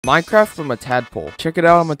Minecraft from A Tadpole. Check it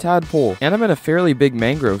out, I'm a tadpole. And I'm in a fairly big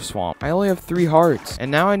mangrove swamp. I only have 3 hearts. And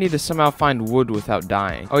now I need to somehow find wood without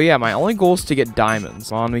dying. Oh yeah, my only goal is to get diamonds.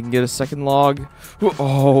 Come on, we can get a second log.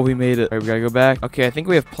 Oh, we made it. Alright, we gotta go back. Okay, I think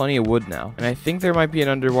we have plenty of wood now. And I think there might be an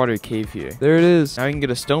underwater cave here. There it is. Now we can get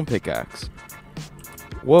a stone pickaxe.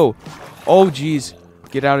 Whoa. Oh, jeez.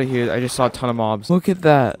 Get out of here. I just saw a ton of mobs. Look at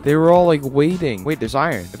that. They were all like waiting. Wait, there's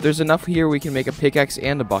iron. If there's enough here, we can make a pickaxe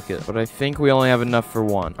and a bucket. But I think we only have enough for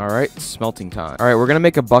one. All right, smelting time. All right, we're going to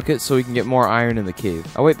make a bucket so we can get more iron in the cave.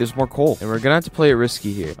 Oh, wait, there's more coal. And we're going to have to play it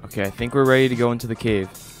risky here. Okay, I think we're ready to go into the cave.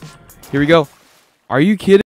 Here we go. Are you kidding?